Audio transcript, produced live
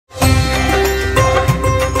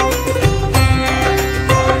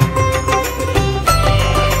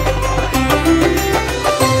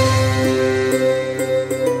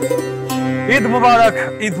মুবারক,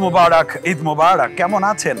 ঈদ মুবারক, ঈদ মুবারক। কেমন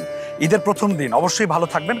আছেন? ঈদের প্রথম দিন অবশ্যই ভালো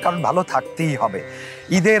থাকবেন, কারণ ভালো থাকতেই হবে।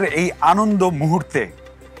 ঈদের এই আনন্দ মুহূর্তে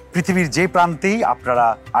পৃথিবীর যে প্রান্তেই আপনারা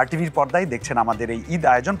আরটিভির পর্দায় দেখছেন আমাদের এই ঈদ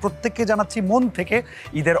আয়োজন, প্রত্যেককে জানাচ্ছি মন থেকে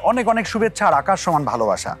ঈদের অনেক অনেক শুভেচ্ছা আর আকাশ সমান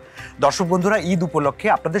ভালোবাসা। দর্শক বন্ধুরা, ঈদ উপলক্ষে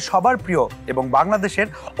আপনাদের সবার প্রিয় এবং বাংলাদেশের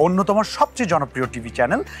অন্যতম সবচেয়ে জনপ্রিয় টিভি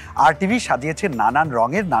চ্যানেল আরটিভি সাজিয়েছে নানান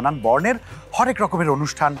রঙের, নানান বর্ণের, হরেক রকমের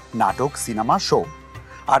অনুষ্ঠান, নাটক, সিনেমা, শো।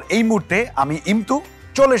 আর এই মুহূর্তে আমি ইমতু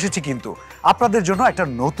চলে এসেছি কিন্তু আপনাদের জন্য একটা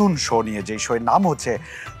নতুন শো নিয়ে, যেই শোয়ের নাম হচ্ছে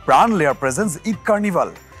প্রাণ লেয়ার প্রেজেন্স ঈদ কার্নিভাল।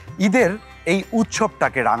 ঈদের এই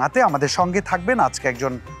উৎসবটাকে রাঙাতে আমাদের সঙ্গে থাকবেন আজকে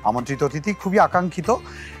একজন আমন্ত্রিত অতিথি, খুবই আকাঙ্ক্ষিত,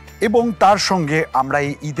 এবং তার সঙ্গে আমরা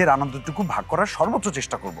এই ঈদের আনন্দটুকু ভাগ করার সর্বোচ্চ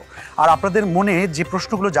চেষ্টা করব। আর আপনাদের মনে যে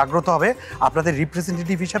প্রশ্নগুলো জাগ্রত হবে, আপনাদের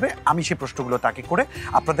রিপ্রেজেন্টেটিভ হিসাবে আমি সেই প্রশ্নগুলো তাকে করে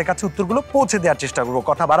আপনাদের কাছে উত্তরগুলো পৌঁছে দেওয়ার চেষ্টা করব।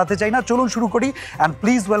 কথা বাড়াতে চাই না, চলুন শুরু করি। And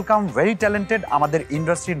please welcome very talented, আমাদের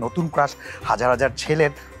ইন্ডাস্ট্রির নতুন ক্রাশ, হাজার হাজার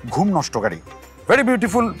ছেলের ঘুম নষ্টকারী, very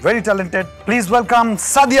beautiful, very talented, please welcome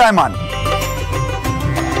Sadia Ayman.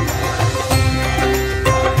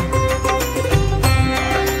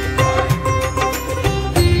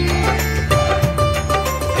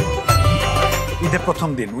 ঈদের প্রথম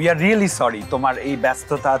দিন, উই আর রিয়েলি সরি তোমার এই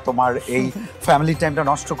ব্যস্ততা, তোমার এই ফ্যামিলি টাইমটা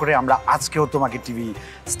নষ্ট করে আমরা আজকেও তোমাকে টিভি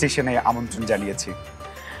স্টেশনে আমন্ত্রণ জানিয়েছি।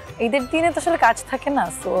 ঈদের দিনে তো আসলে কাজ থাকে না,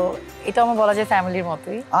 সো এটা আমার বলা যায় ফ্যামিলির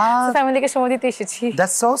মতোই, ফ্যামিলিকে সময় দিতে এসেছি।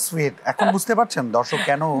 That's so sweet. এখন বুঝতে পারছেন দর্শক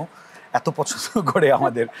কেন এত পছন্দ করে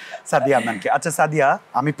আমাদের সাদিয়া আয়মানকে। আচ্ছা সাদিয়া,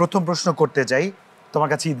 আমি প্রথম প্রশ্ন করতে চাই, তোমার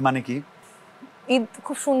কাছে ঈদ মানে কি? ঈদ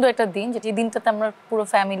খুব সুন্দর একটা দিন, যেটা এই দিনটাতে আমরা পুরো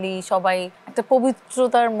ফ্যামিলি সবাই একটা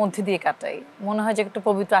পবিত্রতার মধ্যে দিয়ে কাটাই। মনে হয় যে একটা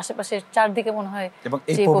পবিত্র, আশেপাশের চারদিকে মনে হয়, এবং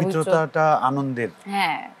এই পবিত্রতাটা আনন্দের,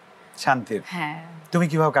 হ্যাঁ, শান্তির। হ্যাঁ। তুমি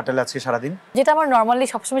কিভাবে কাটালে আজকে সারাদিন? যেটা আমার নরমালি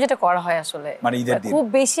সবসময় যেটা করা হয় আসলে, মানে ঈদের দিন খুব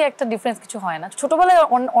বেশি একটা ডিফারেন্স কিছু হয় না। ছোটবেলায়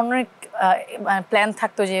অনেক প্ল্যান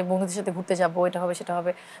থাকতো যে বন্ধুদের সাথে ঘুরতে যাবো, এটা হবে সেটা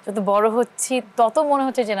হবে। যত বড় হচ্ছি তত মনে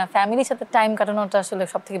হচ্ছে যে না, ফ্যামিলির সাথে টাইম কাটানোটা আসলে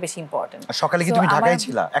সব থেকে বেশি ইম্পর্টেন্ট। সকালে কি তুমি ঢাকায়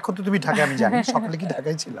ছিলা? এখন তো তুমি ঢাকায়, আমি জানি। সকালে কি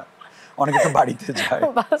ঢাকায় ছিলা? অনেকে তো বাড়িতে যায়।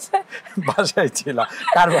 বাসায় ছিলা?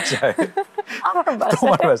 কার বাসায়?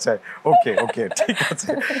 তোমার বাসায়। ওকে ওকে, ঠিক আছে।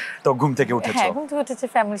 তো ঘুম থেকে উঠেছো? হ্যাঁ, ঘুম থেকে উঠেছি,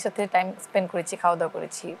 ফ্যামিলির সাথে টাইম স্পেন্ড করেছি, খাওয়া দাওয়া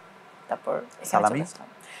করেছি, তারপর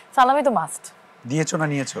সালামি তো মাস্ট। দিয়েছো না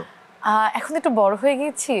নিয়েছো? এখন একটু বড় হয়ে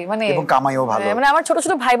গেছি, মানে এবং কামাইও ভালো, মানে আমার ছোট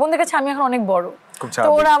ছোট ভাই বোনদের কাছে আমি এখন অনেক বড়, তো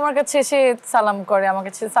ওরা আমার কাছে এসে সালাম করে, আমার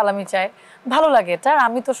কাছে সালামি চায়, ভালো লাগে এটা। আর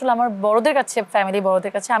আমি তো আসলে আমার বড়দের কাছে, ফ্যামিলি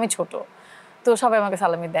বড়দের কাছে আমি ছোট, তো সবাই আমাকে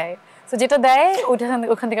সালামি দেয়, তো যেটা দেয়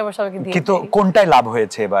ওখান থেকে আবার সবাইকে দিই। কিন্তু কোনটাই লাভ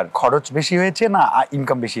হয়েছে এবার? খরচ বেশি হয়েছে না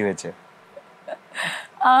ইনকাম বেশি হয়েছে?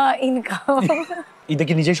 ইনকাম। ঈদে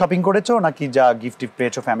কি নিজেই শপিং করেছো নাকি যা গিফট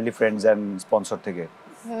পেয়েছো ফ্যামিলি, ফ্রেন্ডস এন্ড স্পন্সর থেকে?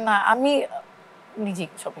 না, আমি নিজেই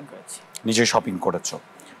শপিং করেছি। নিজেই শপিং করেছো।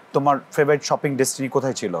 তোমার ফেভারিট শপিং ডেস্টিনি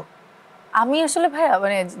কোথায় ছিল? আমি আসলে ভাইয়া,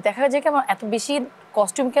 মানে দেখা যায় কি আমার এত বেশি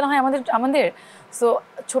কস্টিউম কেনা হয় আমাদের সো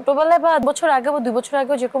ছোটবেলায় বা বছর আগে বা 2 বছর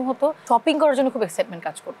আগেও যেরকম হতো, শপিং করার জন্য খুব এক্সাইটমেন্ট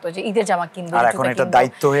কাজ করতো যে ঈদের জামা কিনবো। আর এখন এটা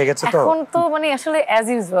দায়িত্ব হয়ে গেছে। তো এখন তো মানে আসলে অ্যাজ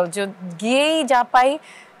ইউজুয়াল, যে গিয়েই যা পাই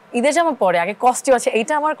ঈদের জামা পরে, আগে কস্টিউম আছে,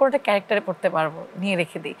 এইটা আমার কোনোটা ক্যারেক্টারে পড়তে পারবো, নিয়ে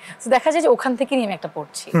রেখে দিই। তো দেখা যায় যে ওখান থেকে নিয়ে আমি একটা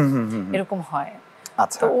পড়ছি, এরকম হয়।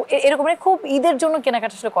 আচ্ছা, তো এরকম মানে খুব ঈদের জন্য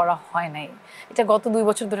কেনাকাটা আসলে করা হয় নাই, এটা গত 2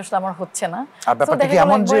 বছর ধরে আসলে আমার হচ্ছে না। আর ব্যাপারটা কি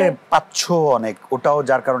এমন যে পাচ্ছো অনেক, ওটাও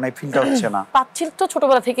যার কারণে ফিলটা হচ্ছে না? পাচ্ছি তো,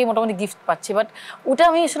 ছোটবেলা থেকেই মোটামুটি গিফট পাচ্ছি, বাট ওটা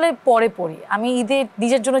আমি আসলে পরে পড়ি। আমি ঈদে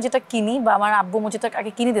নিজের জন্য যেটা কিনি বা আমার আব্বু যেটা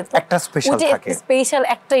আগে কিনে দিত, একটা স্পেশাল থাকে, স্পেশাল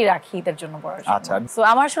একটাই রাখি ঈদের জন্য পরার জন্য। আচ্ছা, সো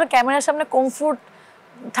আমার আসলে ক্যামেরার সামনে কমফোর্ট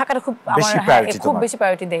থাকাটা খুব খুব বেশি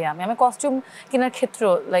প্রায়োরিটি দেই আমি কস্টিউম কেনার ক্ষেত্রে,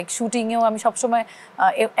 লাইক শুটিং এও আমি সবসময়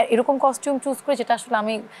এরকম কস্টিউম চুজ করি যেটা আসলে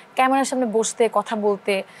আমি ক্যামেরার সামনে বসতে, কথা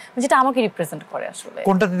বলতে, যেটা আমাকে রিপ্রেজেন্ট করে। আসলে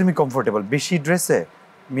কোনটাতে তুমি কমফোর্টেবল? বেশি ড্রেসে,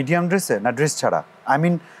 মিডিয়াম ড্রেসে, না ড্রেস ছাড়া? আই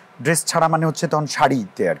মিন ড্রেস ছাড়া মানে হচ্ছে তখন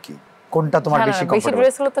শাড়িতে আর কি। কোনটা তোমার বেশি কমফোর্টেবল? বেশি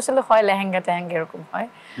ড্রেস গুলো তো আসলে হয় লেহেঙ্গা টেহেঙ্গা এরকম হয়,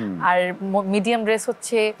 আর মিডিয়াম ড্রেস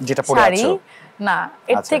হচ্ছে যেটা পরে আছো না,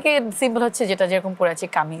 এর থেকে সিম্পল হচ্ছে যেটা যেরকম পরে আছে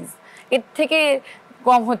কামিজ, এর থেকে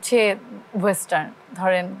কম হচ্ছে ওয়েস্টার্ন,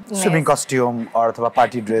 ধরেন সুইমিং কস্টিউম অথবা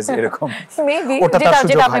পার্টি ড্রেস এরকম, মেবি ওটা তো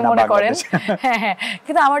সুযোগ হয় না মনে করেন। হ্যাঁ হ্যাঁ,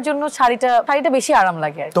 কিন্তু আমার জন্য শাড়িটা বেশি আরাম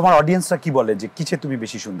লাগে। তোমার অডিয়েন্সরা কি বলে যে কিসে তুমি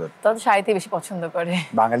বেশি সুন্দর? তারা শাড়িতে বেশি পছন্দ করে।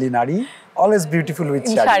 বাঙালি নারী অলওয়েজ বিউটিফুল উইথ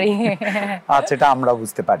শাড়ি। আচ্ছা, এটা আমরা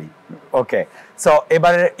বুঝতে পারি। ওকে, সো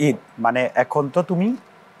এবারের ঈদ মানে এখন তো তুমি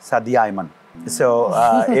সাদিয়া আয়মান, সো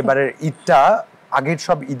এবারের ঈদটা আগের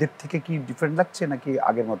সব ঈদের থেকে কি ডিফারেন্ট লাগছে নাকি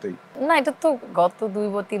আগের মতোই? না, এটা তো গত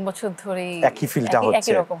 2-3 বছর ধরে একই ফিলটা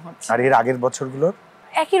হচ্ছে, একই রকম হচ্ছে। আর এর আগের বছরগুলো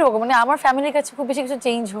একই রকম, মানে আমার ফ্যামিলির কাছে খুব বেশি কিছু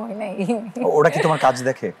চেঞ্জ হয় নাই। ওরা কি তোমার কাজ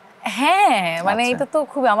দেখে? হ্যাঁ, মানে এটা তো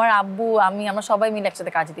খুব, আমার আব্বু, আমরা সবাই মিলে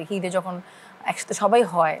একসাথে কাজ দেখি। ঈদে যখন একসাথে সবাই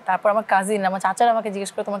হয়। তারপর আমার কাজিন, আমার চাচারা আমাকে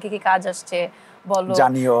জিজ্ঞেস করে তোমার কি কি কাজ আসছে বলো,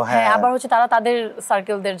 জানিও। হ্যাঁ, আবার হচ্ছে তারা তাদের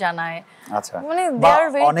সার্কেলদের জানায়। আচ্ছা, মানে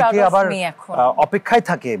অনেকে আবার অপেক্ষায়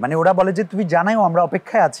থাকে, মানে ওরা বলে যে তুমি জানাও আমরা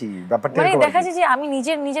অপেক্ষায় আছি, ব্যাপারটা মানে দেখা যায় যে আমি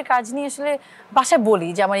নিজের কাজ নিয়ে আসলে বাসায় বলি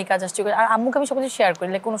যে আমার এই কাজ আসছে, আর আম্মুকে আমি সব কিছু শেয়ার করি,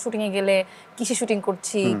 কোনো শুটিং এ গেলে কিসে শুটিং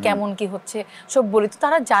করছি, কেমন কি হচ্ছে সব বলি, তো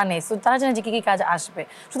তারা জানে, তারা জানে যে কি কি কাজ আসবে,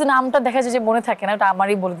 শুধু নামটা দেখা যায় যে মনে থাকে না, ওটা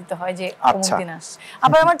আমারই বলে দিতে হয় যে অমুক দিন আসছে।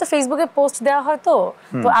 আবার আমার তো ফেসবুকে পোস্ট দেওয়া হয়, তো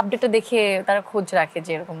আপডেটটা দেখে তারা খোঁজ রাখে,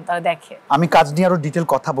 যে এরকম তারা দেখে। আমি কাজ নিয়ে আরো ডিটেল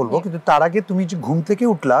কথা বলবো, কিন্তু তার আগে তুমি যে ঘুম থেকে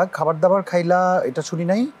উঠলা, খাবার দাবার খাইলা, এটা শুনি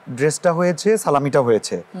নাই, ড্রেসটা হয়েছে, সালামিটা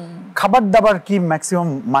হয়েছে, খাবার দাবার কি ম্যাক্সিমাম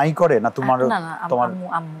মাই করে না তোমার? তোমার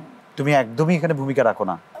তুমি একদমই এখানে ভূমিকা রাখো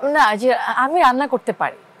না? না, যে আমি রান্না করতে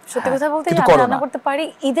পারি, সত্যি কথা বলতে আমি রান্না করতে পারি।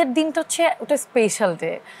 ঈদের দিনটা হচ্ছে ওটা স্পেশাল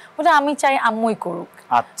ডে, ওটা আমি চাই আম্মুই করুক।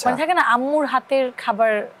 মানে থাকে না আম্মুর হাতের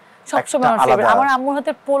খাবার সবসময় আমার ফেভারিট। আমার আম্মুর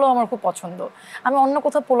হাতের পোলাও আমার খুব পছন্দ, আমি অন্য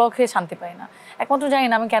কোথাও পোলাও খেয়ে শান্তি পাই না, একমাত্র জানি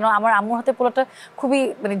না আমি কেন। আমার আম্মুর হাতের পোলাওটা খুবই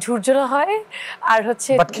মানে ঝুরঝুরা হয়, আর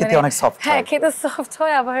হচ্ছে খেতে অনেক সফট হয়। হ্যাঁ, খেতে সফট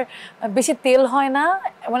হয়, আবার বেশি তেল হয় না,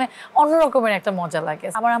 মানে অন্য রকমের একটা মজা লাগে।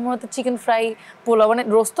 আমার আম্মুর হাতে চিকেন ফ্রাই পোলাও, মানে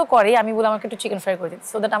রোস্ট করে, আমি বলি আমাকে একটু চিকেন ফ্রাই করে দিতে,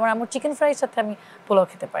 সো দ্যাট আমার আম্মুর চিকেন ফ্রাইয়ের সাথে আমি পোলাও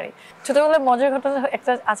খেতে পারি। ছোটবেলায় মজার ঘটনা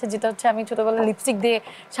একটা আছে, যেটা হচ্ছে আমি ছোটবেলায় লিপস্টিক দিয়ে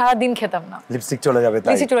সারাদিন খেতাম না, লিপস্টিক চলে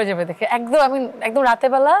যাবে দেখে আমি একদম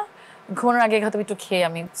রাতের বেলা ঘুমানোর আগে হয়তো একটু খেয়ে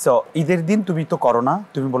আমি। সো ঈদের দিন তুমি তো করো না,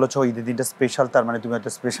 তুমি বলেছো ঈদের দিনটা স্পেশাল, তার মানে তুমি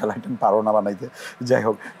একটা স্পেশাল আইটেম পারো না বানাইতে। যাই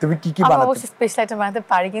হোক, তুমি কি কি বানাতে? অবশ্যই স্পেশাল আইটেম বানাতে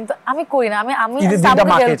পারি, কিন্তু আমি করি না। আমি ঈদের দিনটা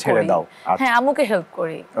মাকে ছেড়ে দাও? হ্যাঁ, আম্মুকে হেল্প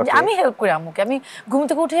করি, আমি হেল্প করি আম্মুকে। আমি ঘুম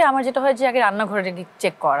থেকে উঠে আমার যেটা হয় যে আগে রান্নাঘরে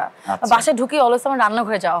চেক করা, বাসায় ঢুকে অলস আমার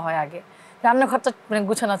রান্নাঘরে যাওয়া হয় আগে, রান্নাঘরটা মানে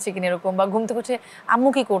গুছানো আছে কিনা এরকম, বা ঘুম থেকে উঠে আম্মু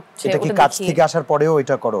কি করছে। এটা কি কাজ থেকে আসার পরেও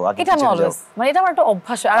এটা করো? এটা আমি অলওয়েজ, মানে এটা আমার একটা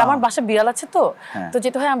অভ্যাস। আর আমার বাসায় বিড়াল আছে, তো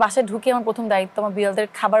যেটা হয় আমার বাসায় ঢুকে আমার প্রথম দায়িত্ব আমার বিড়ালদের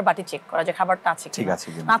খাবার বাটি চেক করা, যে খাবারটা আছে কিনা,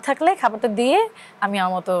 না থাকলে খাবারটা দিয়ে আমি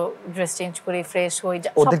আমার মতো ড্রেস চেঞ্জ করি, ফ্রেশ হই।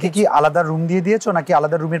 ওদেরকে কি আলাদা রুম দিয়ে দিয়েছো, নাকি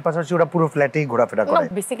আলাদা রুমের পাশাপাশি ওরা পুরো ফ্ল্যাটেই ঘোরাফেরা করে?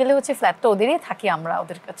 বেসিক্যালি হচ্ছে ফ্ল্যাটটা ওদেরই, থাকি আমরা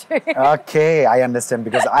ওদের কাছে। ওকে, I understand,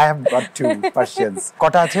 because I have got to পার্সিয়ান্স।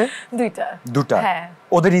 কটা আছে? দুটা। হ্যাঁ।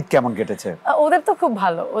 ওদের ঈদ কেমন কেটেছে? ওদের তো খুব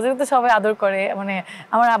ভালো, ওদের তো সবাই আদর করে, মানে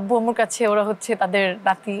আমার আব্বু আম্মুর কাছে ওরা হচ্ছে তাদের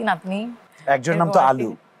নাতি নাতনি। একজনের নাম তো আলু।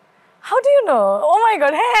 How do you know? Oh my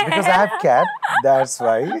god, হ্যাঁ, because I have cat, that's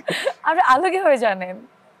why. আপনি আলু কিভাবে জানেন?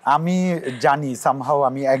 আমি জানি somehow,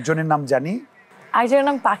 আমি একজনের নাম জানি, আরেকজনের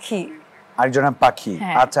নাম পাখি। আরেকজনের নাম পাখি।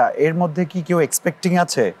 আচ্ছা, এর মধ্যে কি কেউ এক্সপেক্টিং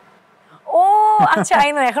আছে? ও আচ্ছা, আই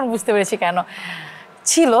নো, এখন বুঝতে পেরেছি কেন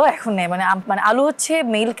ছিল, এখন নেই। মানে আলু হচ্ছে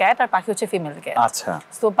মেল ক্যাট আর পাখি হচ্ছে ফিমেল ক্যাট। আচ্ছা,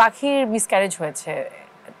 তো পাখির মিসক্যারেজ হয়েছে,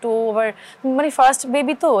 তো আবার মানে ফার্স্ট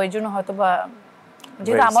বেবি, তো এই জন্য হয়তো বা,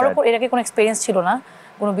 যেহেতু আমারও এর আগে কোনো এক্সপিরিয়েন্স ছিল না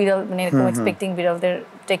কোনো বিড়াল, মানে এরকম এক্সপেক্টিং বিড়ালদের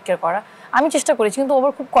টেক কেয়ার করা। আমি চেষ্টা করেছি, কিন্তু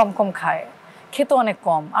ওভার খুব কম খায়, খেতে অনেক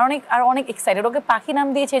কম, আর অনেক এক্সাইটেড। ওকে পাখি নাম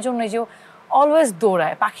দিয়েছে এই জন্যই যে অলওয়েজ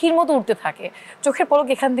দৌড়ায়, পাখির মতো উঠতে থাকে, চোখের পলক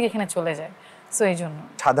এখান থেকে এখানে চলে যায়। সো এই জন্য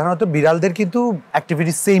সাধারণত বিড়ালদের কিন্তু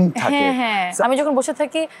অ্যাক্টিভিটি সেম থাকে। হ্যাঁ, আমি যখন বসে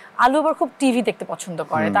থাকি, আলু আবার খুব টিভি দেখতে পছন্দ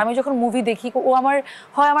করে, তা আমি যখন মুভি দেখি ও আমার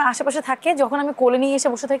আশেপাশে থাকে, যখন আমি কোলে নিয়ে এসে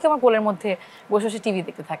বসে থাকি আমার কোলের মধ্যে বসে বসে টিভি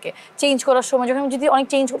দেখতে থাকে। চেঞ্জ করার সময় যখন আমি যদি অনেক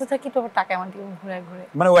চেঞ্জ করতে থাকি, তো আবার টাকা আমার দিকে ঘুরে,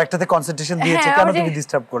 মানে ও একটাতে কনসেন্ট্রেশন দিয়েছে, কেন তুমি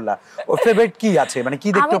ডিস্টার্ব করলা? ওর ফেভারিট কি আছে, মানে কি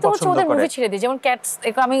দেখতে পছন্দ করে? আমি তো মুভি ছেড়ে দিই, যেমন ক্যাটস,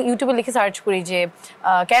 আমি ইউটিউবে লিখে সার্চ করি যে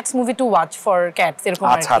cats movie to watch for cats, এরকম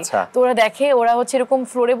আর কি। তো ওরা দেখে, ওরা হচ্ছে এরকম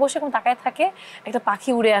ফ্লোরে বসে এরকম তাকায় থাকে, একটা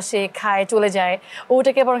পাখি উড়ে আসে, খায়, চলে যায়,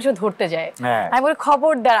 ওটাকে আবার অনেক সময় ধরতে যায়। আমি বলি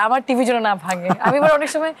খবরদার আমার টিভি যেন না ভাঙে। আমি আবার অনেক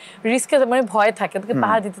সময় রিস্কে, মানে ভয় থাকে, ওকে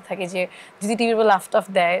পাহারা দিতে থাকে, যে যদি টিভির উপর লাফ টাফ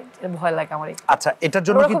দেয় ভয় লাগে আমার। আচ্ছা, এটার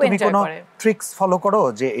জন্য কি তুমি কোনো ট্রিক্স ফলো করো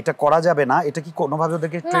যে এটা করা যাবে না, এটা কি কোনো ভাবে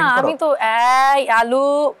ওদেরকে ট্রেন করো? আমি তো এই আলু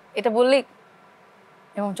এটা বললি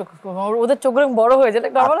এবং ওদের চোখগুলো বড় হয়ে যায়।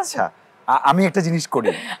 আচ্ছা, আমি একটা জিনিস করি,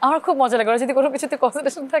 আমার খুব মজা লাগে, যদি কোনো কিছুতে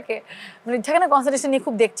কনসেন্ট্রেশন থাকে, মানে যেখানে কনসেন্ট্রেশন নিয়ে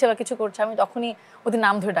খুব দেখছে বা কিছু করছে, আমি তখনই ওদের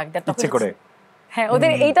নাম ধরে ডাক দিই ইচ্ছে করে। হ্যাঁ,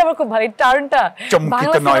 ওদের এইটা আমার খুব ভালো, এই টার্নটা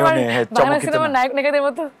বাংলা সিনেমার নায়ক নায়িকাদের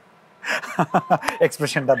মতো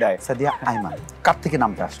এক্সপ্রেশনটা দেয়। সাদিয়া আইমান, কার থেকে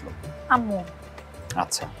নামটা আসলো? আম্মু।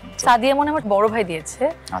 আচ্ছা, সাদিয়া মনে আমার বড় ভাই দিয়েছে।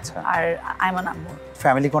 আচ্ছা, আর আইমান আম্মু।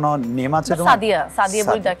 ফ্যামিলি কোনো নেম আছে তোমার? সাদিয়া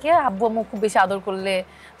বলে ডাকি। আব্বু আম্মু খুব বেশি আদর করলে,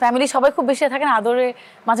 ফ্যামিলি সবাই খুব বেশি থাকে না আদরে,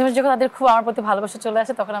 মাঝে মাঝে যখন তাদের খুব আমার প্রতি ভালোবাসা চলে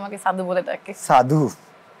আসে, তখন আমাকে সাদু বলে ডাকে। সাদু,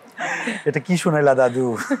 এটা কি শুনাইলা দাদু?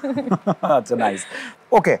 আচ্ছা, nice.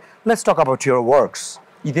 Okay, let's talk about your works.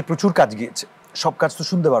 ঈদে প্রচুর কাজ গিয়েছে, সব কাজ তো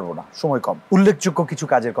শুনতে পারবো না, সময় কম। উল্লেখযোগ্য কিছু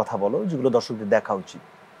কাজের কথা বলো যেগুলো দর্শকদের দেখা উচিত।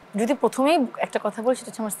 যদি প্রথমেই একটা কথা বলি, সেটা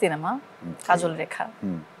হচ্ছে আমার সিনেমা কাজল রেখা,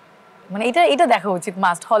 মানে এটা দেখা উচিত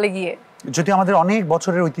মাস্ট, হলে গিয়ে। যদি আমাদের অনেক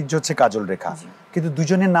বছরের ঐতিহ্য হচ্ছে কাজল রেখা, কিন্তু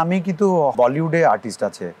দুজনের নামেই কিন্তু বলিউডে আর্টিস্ট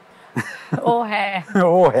আছে। ও হ্যাঁ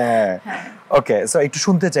ও হ্যাঁ ওকে সো একটু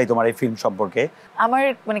শুনতে চাই তোমার এই ফিল্ম সম্পর্কে। আমার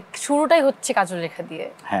মানে শুরুটাই হচ্ছে কাজল রেখা দিয়ে।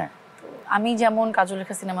 হ্যাঁ আমি যেমন কাজল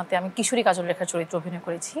রেখা সিনেমাতে আমি কিশোরী কাজল রেখার চরিত্রে অভিনয়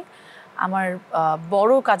করেছি, আমার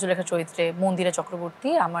বড় কাজল রেখা চরিত্রে মন্দিরা চক্রবর্তী,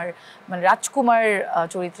 আমার মানে রাজকুমার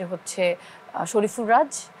চরিত্রে হচ্ছে শরীফুর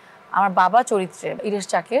রাজ, আমার বাবা চরিত্রে ইরেশ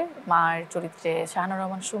চাকের, মার চরিত্রে শাহানা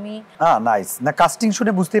রহমান সুমি। নাইস না, কাস্টিং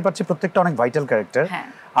শুনে বুঝতেই পারছি প্রত্যেকটা অনেক ভাইটাল ক্যারেক্টার।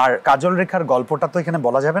 আর কাজল রেখার গল্পটা তো এখানে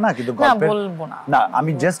বলা যাবে না, কিন্তু বলবো না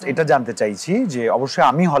আমি জাস্ট এটা জানতে চাইছি যে অবশ্যই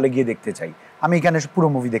আমি হলে গিয়ে দেখতে চাই, আমি এখানে পুরো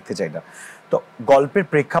মুভি দেখতে চাই না। তো গল্পের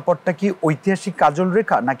প্রেক্ষাপটটা কি ঐতিহাসিক কাজল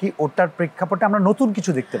রেখা নাকি ওটার প্রেক্ষাপটে আমরা নতুন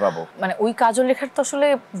কিছু দেখতে পাবো? মানে ওই কাজল রেখার তো আসলে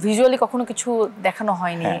ভিজুয়ালি কখনো কিছু দেখানো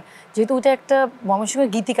হয়নি, যেহেতু ওইটা একটা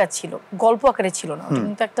ময়মনসিংহের গীতিকা ছিল, গল্প আকারে ছিল না,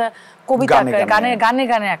 কিন্তু একটা কবিতা আকারে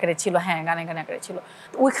গানে আকারে ছিল। হ্যাঁ গানে আকারে ছিল।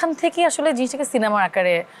 ওইখান থেকে আসলে জিনিসটাকে সিনেমার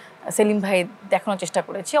আকারে সেলিম ভাই দেখানোর চেষ্টা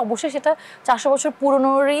করেছে। অবশ্যই সেটা 400 বছর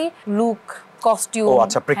পুরনোরই লুক, কস্টিউম,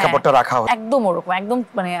 আচ্ছা প্রেক্ষাপটটা রাখা হয় একদম ওরকম, একদম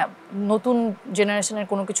মানে নতুন জেনারেশনের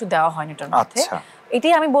কোনো কিছু দেওয়া হয়নি এটার মধ্যে।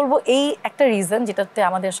 এটাই আমি বলবো এই একটা রিজন যেটাতে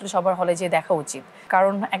আমাদের আসলে সবার হলে যেয়ে দেখা উচিত,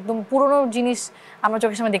 কারণ একদম পুরনো জিনিস আমরা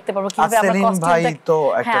চোখের সামনে দেখতে পারবো কিভাবে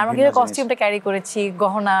আমরা কস্টিউমটা ক্যারি করেছি,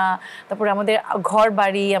 গহনা, তারপরে আমাদের ঘর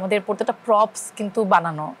বাড়ি, আমাদের প্রত্যেকটা প্রপস কিন্তু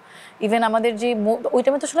বানানো। ইভেন আমাদের যে ওই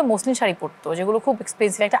টাইমে তো আসলে মসলিন শাড়ি পরতো, যেগুলো খুব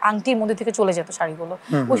এক্সপেন্সিভ, একটা আংটির মধ্যে থেকে চলে যেত শাড়িগুলো,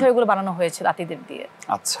 ওই শাড়িগুলো বানানো হয়েছে তাঁতিদের দিয়ে।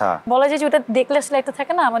 আচ্ছা বলা যায় যে ওটা দেখলে আসলে একটা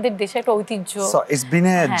থাকে না আমাদের দেশে একটা ঐতিহ্য। So it's been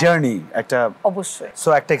a journey একটা, অবশ্যই। সো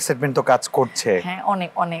একটা এক্সাইটমেন্ট তো কাজ করছে। হ্যাঁ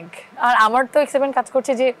অনেক অনেক। আর আমার তো এক্সাইটমেন্ট কাজ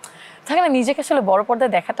করছে যে থাকে না নিজেকে আসলে বড়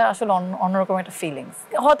পর্দায় দেখাটা আসলে অন্যরকম একটা ফিলিংস।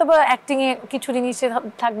 হয়তো বা অ্যাক্টিং এ কিছু জিনিসে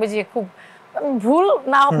থাকবে যে খুব ভুল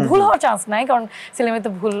হওয়ার চান্স নাই, কারণ সিনেমা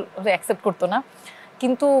তো ভুল অ্যাকসেপ্ট করতো না,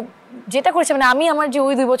 কিন্তু যেটা করেছে মানে আমি আমার যে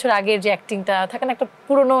ওই 2 বছর আগের যে অ্যাক্টিংটা থাকে না, একটা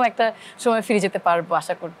পুরনো একটা সময় ফিরে যেতে পারবো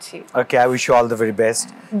আশা করছি। Okay I wish you all the very best.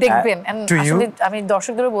 দেখবেন আসলে আমি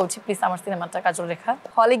দর্শকদেরও বলছি প্লিজ আমার সিনেমাটা কাজল রেখা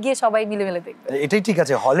হলে গিয়ে সবাই মিলে দেখবেন। এটাই ঠিক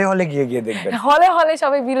আছে, হলে গিয়ে দেখবেন, হলে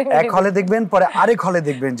সবাই মিলে এক হলে দেখবেন, পরে আরেক হলে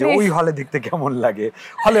দেখবেন যে ওই হলে দেখতে কেমন লাগে,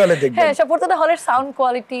 হলে দেখবেন। হ্যাঁ প্রত্যেকটা হলের সাউন্ড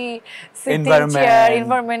কোয়ালিটি,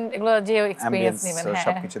 এনভায়রনমেন্ট, এগুলো যে এক্সপেরিয়েন্স নেবেন, হ্যাঁ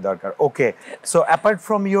সবকিছু দরকার। Okay so apart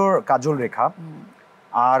from your কাজল রেখা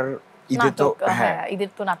আর ঈদের তো ঈদের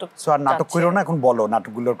তো নাটক, সো আর নাটক কইরো না, এখন বলো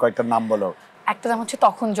নাটকগুলোর কয়েকটা নাম বলো। একটা নাম হচ্ছে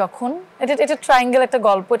তখন যখন, এটা ট্রায়াঙ্গেল একটা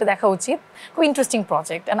গল্প, এটা দেখা উচিত, খুব ইন্টারেস্টিং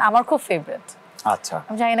প্রজেক্ট এন্ড আমার খুব ফেভারিট। আচ্ছা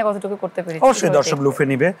আমি জানি না কতটুকু করতে পেরেছি, অবশ্যই দর্শক লুফে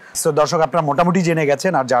নিবে। সো দর্শক আপনারা মোটামুটি জেনে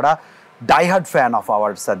গেছেন, আর যারা diehard fan of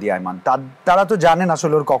our Sadia Ayman তারা তো জানেন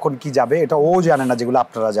আসলে ওর কখন কি যাবে, এটা ও জানে না যেগুলো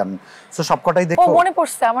আপনারা জানেন। সো সবকটাই দেখো। ও মনে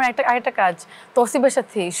পড়ছে আমার আরেকটা কাজ তসিবের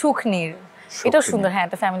সাথে সুখনীর, এটাও সুন্দর। হ্যাঁ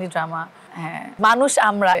একটা ফ্যামিলি ড্রামা। হ্যাঁ মানুষ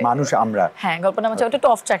আমরা, হ্যাঁ গল্পটা নাম হচ্ছে, ওটা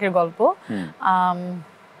টপ ট্র্যাকের গল্প।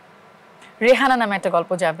 রেহানা নামে একটা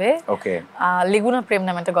গল্প যাবে, ওকে লেগুনা প্রেম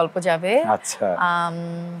নামে একটা গল্প যাবে। আচ্ছা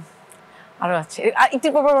আরো আছে, একটু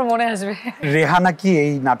পর মনে আসবে। রেহানা কি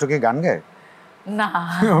এই নাটকে গান গায়? না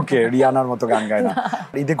ওকে রিয়ানার মতো গান গায় না।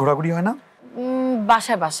 ঈদে ঘোরাঘুরি হয় না?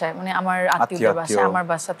 বাসায় মানে আমার আত্মীয়দের বাসায়, আমার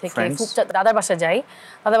বাসা থেকে দাদার বাসা যাই,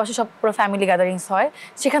 দাদার বাসায় সব পুরো ফ্যামিলি গ্যাদারিংস হয়,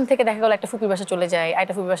 সেখান থেকে দেখা গেল একটা ফুপির বাসা চলে যায়,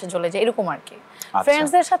 একটা ফুপির বাসা চলে যায়, এরকম আর কি।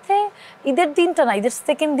 ফ্রেন্ডসদের সাথে ঈদের দিনটা না, ঈদের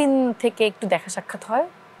সেকেন্ড দিন থেকে একটু দেখা সাক্ষাৎ হয়।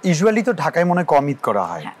 ইউজুয়ালি তো ঢাকায় মনে কম ঈদ করা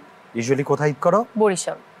হয়, ইউজুয়ালি কোথায় ঈদ করো?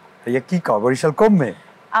 বরিশাল। কি কও বরিশাল কমবে?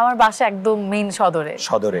 আমার বাসা একদম মেইন সদরে।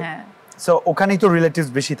 হ্যাঁ সো ওখানেই তো রিলেটিভস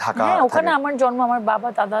বেশি থাকা। হ্যাঁ ওখানে আমার জন্ম, আমার বাবা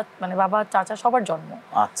দাদা মানে বাবা চাচা সবার জন্ম।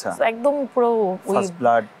 আচ্ছা সো একদম পুরো ফার্স্ট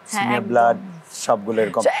ব্লাড সিনিয়র ব্লাড সবগুলো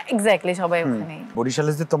এরকম এক্স্যাক্টলি সবাই ওখানে।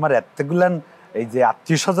 বরিশালে যে তোমার এতগুলান এই যে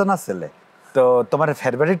আত্মীয় স্বজন আছে, তো তোমার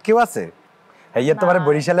ফেভারিট কেউ আছে? হেইয়া তোমার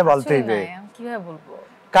বরিশালে বলতে হইবে। কিভাবে বলবো?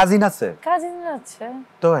 কাজিন আছে? কাজিন আছে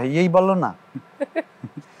তো হেইয়াই বলো না।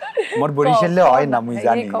 মোর বরিশালে হয় না মুই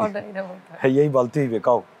জানি, হেইয়াই বলতে হইবে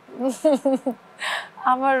কও।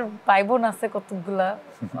 আমার ভাই বোন আছে কতগুলা,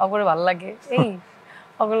 ওগুলো ভালো লাগে, এই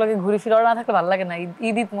ওগুলোকে ঘুরে ফিরে না থাকলে ভালো লাগে না,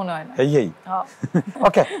 ঈদ মনে হয় না। হেইয়াই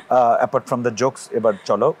ওকে অ্যাপার্ট ফ্রম দ্য জোকস, এবার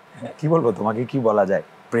চলো কি বলবো তোমাকে, কি বলা যায়,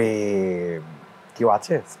 প্রেম কেউ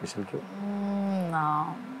আছে স্পেশাল কেউ? না।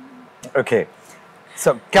 ওকে সো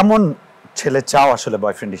কেমন ছেলে চাও আসলে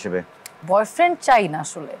বয়ফ্রেন্ড হিসেবে? বয়ফ্রেন্ড চাই না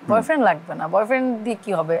আসলে, বয়ফ্রেন্ড লাগবে না। বয়ফ্রেন্ড দিয়ে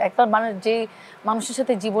কি হবে? একটা মানুষ যে মানুষের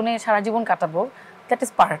সাথে জীবনে সারা জীবন কাটাবো, দ্যাট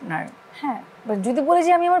ইজ পার্টনার। হ্যাঁ যদি বলি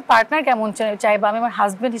যে আমি আমার পার্টনার কেমন চাই বা আমি আমার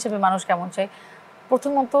হাজবেন্ড হিসেবে মানুষ কেমন চাই,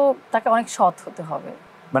 প্রথমত তাকে অনেক সৎ হতে হবে,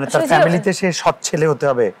 মানে তার ফ্যামিলিতে সে সৎ ছেলে হতে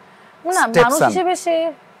হবে না, মানুষ হিসেবে সে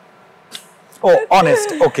অনেস্ট।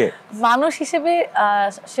 ওকে মানুষ হিসেবে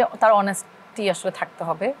সে তার অনেস্টি আসলে থাকতে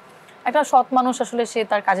হবে। একটা সৎ মানুষ আসলে সে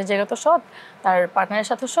তার কাজের জায়গা তো সৎ, তার পার্টনারের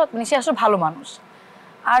সাথে সৎ, মানে সে আসলে ভালো মানুষ।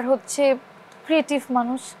 আর হচ্ছে ক্রিয়েটিভ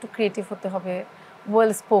মানুষ, একটু ক্রিয়েটিভ হতে হবে,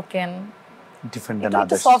 well spoken, different than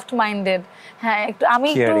others, soft minded. হ্যাঁ একটু আমি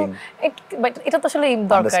একটু বাট এটা তো আসলে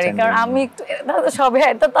দরকারি, কারণ আমি একটু সবে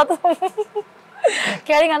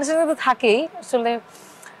কেয়ারিং আন্ডারস্ট্যান্ডিং তো থাকেই। আসলে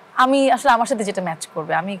আমি আসলে আমার সাথে যেটা ম্যাচ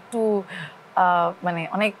করবে, আমি একটু মানে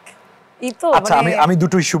অনেক তো আচ্ছা আমি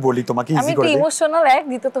দুটো ইস্যু বলি তোমাকে ইজি করে দিই। ইমোশনাল এক,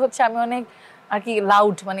 দ্বিতীয়ত হচ্ছে আমি অনেক আর কি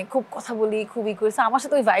লাউড, মানে খুব কথা বলি, খুবই করেছে আমার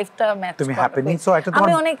সাথে ওই ভাইবটা ম্যাচ করে। তুমি হ্যাপেনিং সো একটা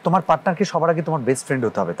তোমার পার্টনারকে সবার আগে তোমার বেস্ট ফ্রেন্ড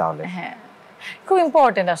হতে হবে তাহলে। হ্যাঁ খুব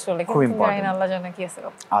ইম্পর্টেন্ট আসলে, খুব ইম্পর্টেন্ট। আল্লাহ জানে কি আছে।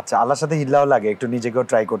 আচ্ছা আল্লাহর সাথে হিল্লাও লাগে, একটু নিজেকেও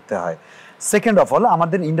ট্রাই করতে হয়। সেকেন্ড অফ অল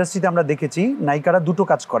আমাদের ইন্ডাস্ট্রিতে আমরা দেখেছি নায়িকারা দুটো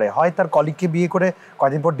কাজ করে, হয় তার কলিগকে বিয়ে করে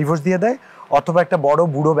কয়েকদিন পর ডিভোর্স দিয়ে দেয়, অথবা একটা বড়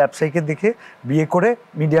বুড়ো ব্যবসায়ীকে দেখে বিয়ে করে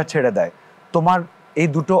মিডিয়া ছেড়ে দেয়। তোমার এই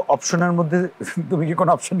দুটো অপশনের মধ্যে তুমি কি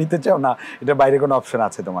কোনো অপশন নিতে চাও, না এটা বাইরে কোনো অপশন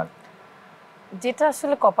আছে তোমার? যেটা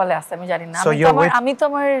আসলে কপালে আছে আমি জানি না। আমি তো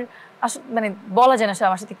আমার মানে বলা যায় না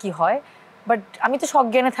আমার সাথে কি হয়, বাট আমি তো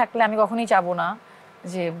সজ্ঞানে থাকলে আমি কখনোই চাবো না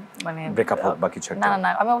যে মানে ব্রেকআপ হোক বা কিছু একটা। না না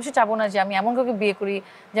আমি অবশ্যই চাবো না যে আমি এমন কাউকে বিয়ে করি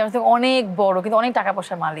যে আমার থেকে অনেক বড় কিন্তু অনেক টাকা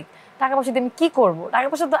পয়সার মালিক। টাকা পয়সা দিয়ে আমি কি করবো? টাকা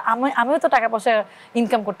পয়সা তো আমিও তো টাকা পয়সা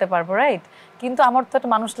ইনকাম করতে পারবো, রাইট? কিন্তু আমার তো একটা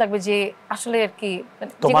মানুষ লাগবে যে আসলে আর কি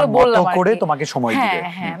যেগুলো বললাম করে তোমাকে সময় দিবে।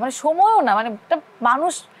 হ্যাঁ হ্যাঁ, মানে সময়ও না, মানে একটা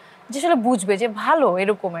মানুষ যে আসলে বুঝবে যে ভালো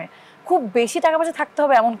এরকমের। খুব বেশি টাকা পয়সা থাকতে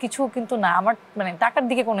হবে এমন কিছু কিন্তু না, আমার মানে টাকার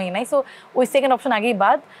দিকে কোনো নাই। সো ওই সেকেন্ড অপশন আগেই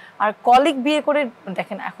বাদ। আর কলিগ বিয়ে করে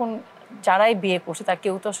দেখেন, এখন যারাই বিয়ে করছে তার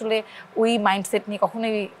কেউ তো আসলে ওই মাইন্ডসেট নিয়ে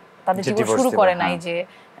কখনোই তাদের জীবন শুরু করে নাই যে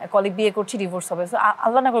কলিগ বিয়ে করছি ডিভোর্স হবে। সো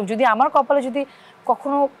আল্লাহ না করুক, যদি আমার কপালে যদি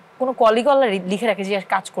কখনো কোনো কলিগ আল্লাহ লিখে রাখে যে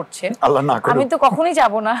কাজ করছে, আমি তো কখনোই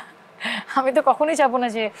যাবো না, আমি তো কখনোই চাবো না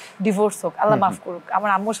যে ডিভোর্স হোক। আল্লাহ মাফ করুক, আমার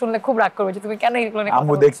আম্মু শুনলে খুব রাগ করবে যে তুমি কেন এগুলো নিয়ে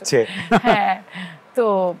আম্মু দেখছে। হ্যাঁ তো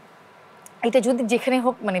এটা যদি যেখানে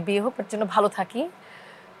হোক মানে বিয়ে হোক, এর জন্য ভালো থাকি,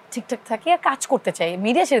 ঠিকঠাক থাকি, আর কাজ করতে চাই,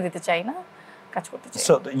 মিডিয়া ছেড়ে দিতে চাই না, কাজ করতে চাই।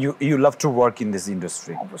 So you love to work in this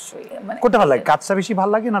industry? অবশ্যই। মানে কোনটা ভালো লাগে, কাজটা বেশি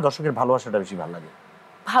ভালো লাগে না দর্শকের ভালোবাসাটা বেশি ভালো লাগে?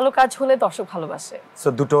 ভালো কাজ হলে দর্শক ভালোবাসে। সো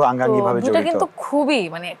দুটো আঙ্গাঙ্গি ভাবে জড়িত। দুটো কিন্তু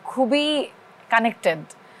খুবই কানেক্টেড।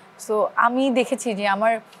 সো আমি দেখেছি যে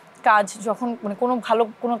আমার কাজ যখন মানে কোনো ভালো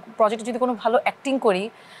কোনো প্রজেক্টে যদি কোনো ভালো অ্যাক্টিং করি,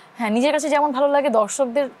 হ্যাঁ নিজের কাছে যেমন ভালো লাগে,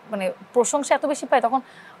 দর্শকদের মানে প্রশংসা এত বেশি পায়, তখন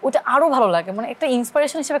ওটা আরো ভালো লাগে, মানে একটা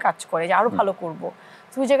ইন্সপিরেশন হিসেবে কাজ করে যে আরো ভালো করব।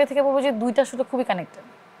 তো ওই জায়গা থেকে বলবো যে দুইটা শুধু খুবই কানেক্টেড।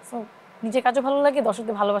 সো নিজের কাজও ভালো লাগে,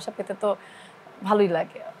 দর্শকদের ভালোবাসা পেতে তো ভালোই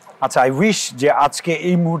লাগে। আচ্ছা আই উইশ যে আজকে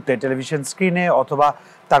এই মুহূর্তে টেলিভিশন স্ক্রিনে অথবা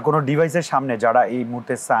তার কোনো ডিভাইসের সামনে যারা এই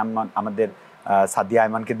মুহূর্তে আমাদের সাদিয়া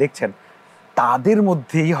আয়মানকে দেখছেন, তাদের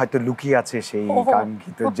মধ্যেই হয়তো লুকিয়ে আছে সেই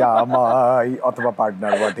কাঙ্ক্ষিত জামাই অথবা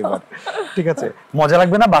পার্টনার হোয়াটএভার। ঠিক আছে, মজা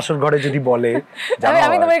লাগবে না বাসর ঘরে যদি বলে?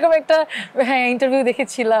 আমি তো এরকম একটা ইন্টারভিউ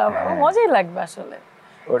দেখেছিলাম, মজাই লাগবে আসলে,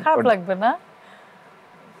 খারাপ লাগবে না।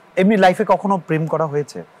 এমনি লাইফে কখনো প্রেম করা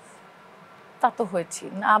হয়েছে? তা তো হয়েছি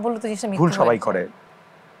না বললে তো জিনিসটা ভুল সবাই করে,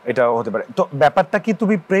 এটা হতে পারে। তো ব্যাপারটা কি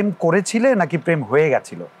তুমি প্রেম করেছিলে নাকি প্রেম হয়ে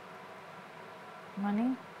গেছিল? মানে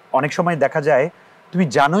অনেক সময় দেখা যায় তুমি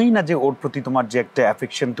জানোই না যে ওর প্রতি তোমার যে একটা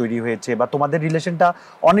অ্যাফেকশন তৈরি হয়েছে বা তোমাদের রিলেশনটা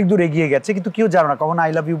অনেক দূর এগিয়ে গেছে, কিন্তু কেউ জানো না, কখনো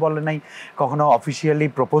আই লাভ ইউ বলে নাই, কখনো অফিশিয়ালি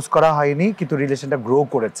প্রপোজ করা হয়নি, কিন্তু রিলেশনটা গ্রো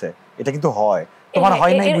করেছে। এটা কিন্তু হয়, তোমার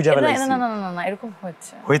হয় নাই? বুঝা ফেলাইছি। না না না না এরকম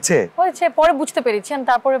হয়েছে হয়েছে পরে বুঝতে পেরেছি, আর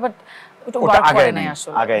তারপরে বাট ওটা ওয়ার্ক করে নাই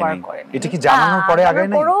আসলে, ওয়ার্ক করে নাই। এটা কি জানানোর পরে আগায়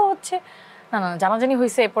নাই? পরেও হচ্ছে না না জানাজানি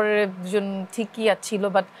হয়েছে, এরপরে দুজন ঠিকই ছিল,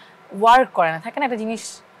 বাট ওয়ার্ক করে না, থাকে না একটা জিনিস।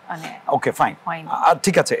 ওকে ফাইন,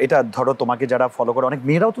 ঠিক আছে। এটা ধরো তোমাকে যারা ফলো করে, অনেক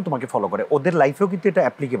মেয়েরাও তো তোমাকে ফলো করে, ওদের লাইফেও কিন্তু এটা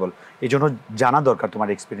অ্যাপ্লিকেবল। এই জন্য জানা দরকার তোমার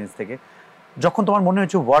এক্সপিরিয়েন্স থেকে, যখন তোমার মনে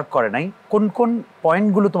হয়েছে ওয়ার্ক করে নাই, কোন কোন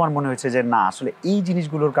পয়েন্টগুলো তোমার মনে হয়েছে যে না আসলে এই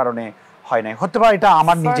জিনিসগুলোর কারণে হয় নাই? হতে পারে এটা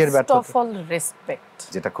আমার নিজের ব্যর্থতা। ফার্স্ট অফ অল রেসপেক্ট,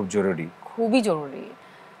 যেটা খুব জরুরি, খুবই জরুরি।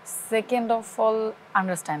 সেকেন্ড অফ অল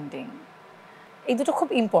আন্ডারস্ট্যান্ডিং, এই দুটো খুব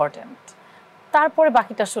ইম্পর্টেন্ট। তারপরে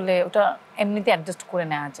বাকিটা আসলে ওটা এমনিতে অ্যাডজাস্ট করে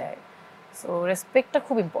নেওয়া যায়। সো রেসপেক্টটা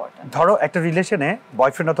খুব ইম্পর্টেন্ট। ধরো একটা রিলেশনে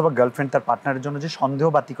বয়ফ্রেন্ড অথবা গার্লফ্রেন্ড তার পার্টনারের জন্য যে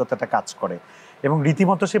সন্দেহবাতিকতাটা কাজ করে এবং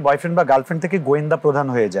রীতিমতো সে বয়ফ্রেন্ড বা গার্লফ্রেন্ড থেকে গোয়েন্দা প্রধান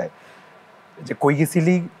হয়ে যায়, যে কই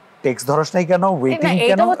গেছিলি, টেক্সট ধরস নাই কেন, ওয়েটিং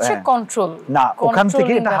কেন, এটা হচ্ছে কন্ট্রোল না, ওখান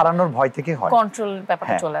থেকে এটা হারানোর ভয় থেকে হয়, কন্ট্রোল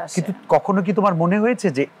ব্যাপারটা চলে আসে। কিন্তু কখনো কি তোমার মনে হয়েছে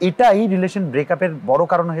যে এটা এই রিলেশন ব্রেকআপের বড়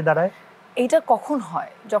কারণ হয়ে দাঁড়ায়? এটা কখন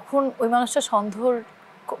হয়, যখন ওই মানুষটা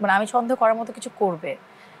মানে আমি সন্দেহ করার মতো কিছু করবে,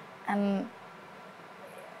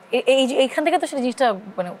 এইখান থেকে তো সেটা জিনিসটা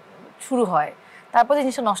মানে শুরু হয়, তারপরে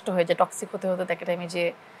জিনিসটা নষ্ট হয়ে যায়, টক্সিক হতে হতে একটা টাইমে যে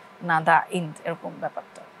না দা ইন্ড এরকম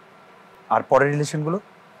ব্যাপারটা। আর পরের রিলেশনগুলো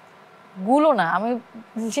না, আমি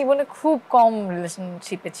জীবনে খুব কম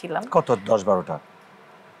রিলেশনশিপে ছিলাম। কত? 10-12টা?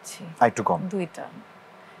 একটু কম, 2টা।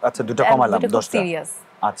 আচ্ছা দুটো কমালাম 10টা সিরিয়াস।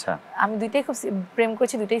 আচ্ছা আমি দুইটাই খুব প্রেম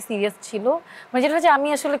করেছি, দুইটাই সিরিয়াস ছিল। মানে যেটা হচ্ছে আমি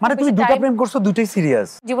আসলে মানে তুমি দুটো প্রেম করছো দুটোই সিরিয়াস?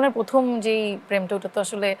 জীবনের প্রথম যেই প্রেমটা ওটা তো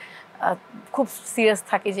আসলে খুব সিরিয়াস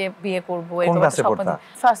থাকে যে বিয়ে করবো, কোন ক্লাসে পড়তা?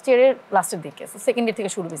 ফার্স্ট ইয়ারের লাস্টের দিকে, সেকেন্ড ইয়ার থেকে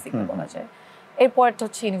শুরু বেসিক্যালি বলা যায়। এরপরটা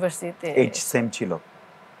হচ্ছে ইউনিভার্সিটিতে। এজ সেম ছিল?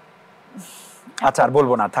 আচ্ছা আর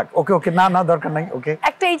বলবো না, থাক। ওকে ওকে, না না দরকার নাই। ওকে,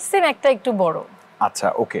 একটা এজ সেম, একটা একটু বড়। আচ্ছা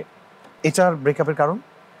ওকে। এটার ব্রেকআপের কারণ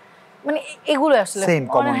মানে এগুলো আসলে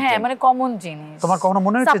হ্যাঁ মানে কমন জিনিস। তোমার কখনো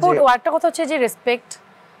মনে হচ্ছে যে সাপোর্ট, একটা কথা হচ্ছে যে রেসপেক্ট,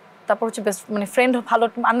 তারপর হচ্ছে বেস্ট মানে ফ্রেন্ড, ভালো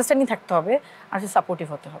আন্ডারস্ট্যান্ডিং থাকতে হবে, আর হচ্ছে সাপোর্টিভ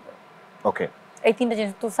হতে হবে। ওকে, এই তিনটা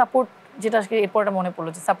জিনিস। তো সাপোর্ট যেটা আজকে এরপরটা মনে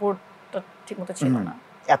পড়লো যে সাপোর্টটা ঠিকমতো ছিল না।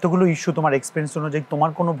 এতগুলো ইস্যু তোমার এক্সপেরিয়েন্স অনুযায়ী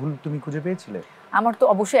তোমার কোনো ভুল তুমি খুঁজে পেয়েছিলে? আমার তো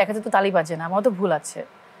অবশ্যই একাতে তো তালি বাজে না, আমার তো ভুল আছে।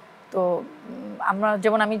 তো আমরা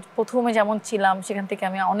যেমন আমি প্রথমে যেমন ছিলাম সেখান থেকে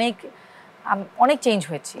আমি অনেক চেঞ্জ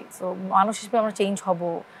হয়েছি। সো মানুষ হিসেবে আমরা চেঞ্জ হব,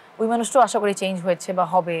 ওই মানুষটাও আশা করি চেঞ্জ হয়েছে বা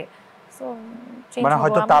হবে। সো মানে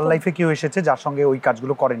হয়তো তার লাইফে কেউ এসেছে যার সঙ্গে ওই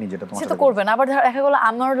কাজগুলো করেনি যেটা তোমার সাথে করবে না। আবার দেখা গেল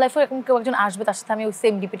আমার লাইফে এরকম কেউ একজন আসবে, তার সাথে আমি ওই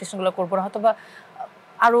সেম রিপিটেশনগুলো করবো না, হয়তো বা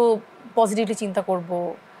আরো পজিটিভলি চিন্তা করব,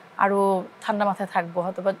 আরো ঠান্ডা মাথায় থাকবো,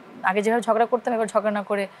 হয়তো বা আগে যেভাবে ঝগড়া করতাম এবার ঝগড়া না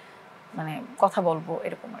করে মানে কথা বলবো,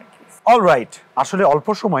 এরকম আর কি। অলরাইট, আসলে অল্প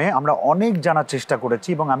সময়ে আমরা অনেক জানার চেষ্টা করেছি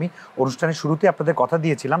এবং আমি অনুষ্ঠানের শুরুতে আপনাদের কথা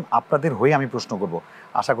দিয়েছিলাম আপনাদের হয়ে আমি প্রশ্ন করব।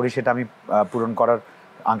 আশা করি সেটা আমি পূরণ করার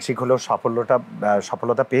আংশিক হলেও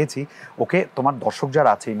সফলতা পেয়েছি। ওকে, তোমার দর্শক যারা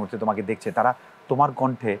আছে এই মুহূর্তে তোমাকে দেখছে, তারা তোমার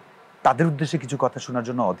কণ্ঠে তাদের উদ্দেশ্যে কিছু কথা শোনার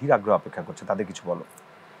জন্য অধীর আগ্রহ অপেক্ষা করছে, তাদের কিছু বলো।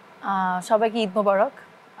 সবাইকে ঈদ মোবারক।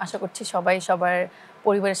 আশা করছি সবাই সবার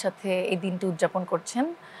পরিবারের সাথে এই দিনটি উদযাপন করছেন,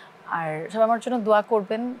 আর সবাই আমার জন্য দোয়া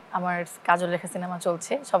করবেন। আমার কাজল লেখা সিনেমা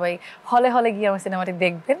চলছে, সবাই হলে হলে গিয়ে আমার সিনেমাটি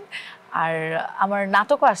দেখবেন। আর আমার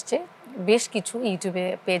নাটকও আসছে বেশ কিছু, ইউটিউবে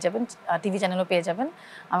পেয়ে যাবেন, টিভি চ্যানেলও পেয়ে যাবেন,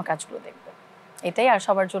 আমার কাজগুলো দেখবেন। এটাই। আর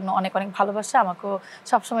সবার জন্য অনেক অনেক ভালোবাসা, আমাকেও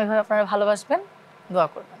সবসময় এভাবে আপনারা ভালোবাসবেন, দোয়া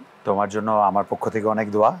করবেন। তোমার জন্য আমার পক্ষ থেকে অনেক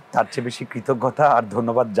দোয়া, তার চেয়ে বেশি কৃতজ্ঞতা আর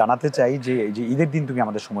ধন্যবাদ জানাতে চাই যে ঈদের দিন তুমি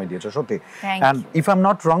আমাদের সময় দিয়েছো, সত্যি। And if I am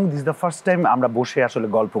not wrong, this is the first time আমরা বসে আসলে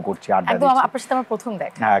গল্প করছি, আড্ডা দিচ্ছি। একদম আপনার সাথে আমার প্রথম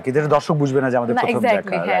দেখা। হ্যাঁ, কিন্তু দর্শক বুঝবে না যে আমাদের প্রথম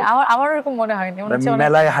দেখা। হ্যাঁ, আমার এরকম মনে হয়নি, মনে হচ্ছে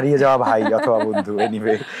মেলায় হারিয়ে যাওয়া ভাই অথবা বন্ধু।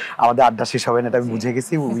 এনিওয়ে, আমাদের আড্ডা শেষ হবে না, এটা আমি বুঝে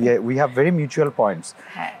গেছি। We have very mutual points.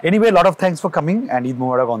 Anyway, lot of thanks for coming and Eid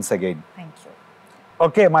Mobarak once again. Thank you.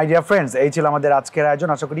 Okay my dear friends, এই ছিল আমাদের আজকের আয়োজন।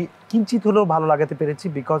 আশা করি কিঞ্চিত হলেও ভালো লাগাতে পেরেছি,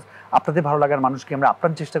 বিকজ আপনাদের ভালো লাগার মানুষকে আমরা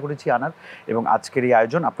আপ্রাণ চেষ্টা করেছি আনার, এবং আজকের এই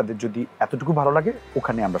আয়োজন আপনাদের যদি এতটুকু ভালো লাগে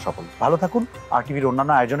ওখানে আমরা সফল। ভালো থাকুন, আর টিভির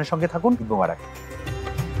অন্যান্য আয়োজনের সঙ্গে থাকুন। ঈদ মোবারক।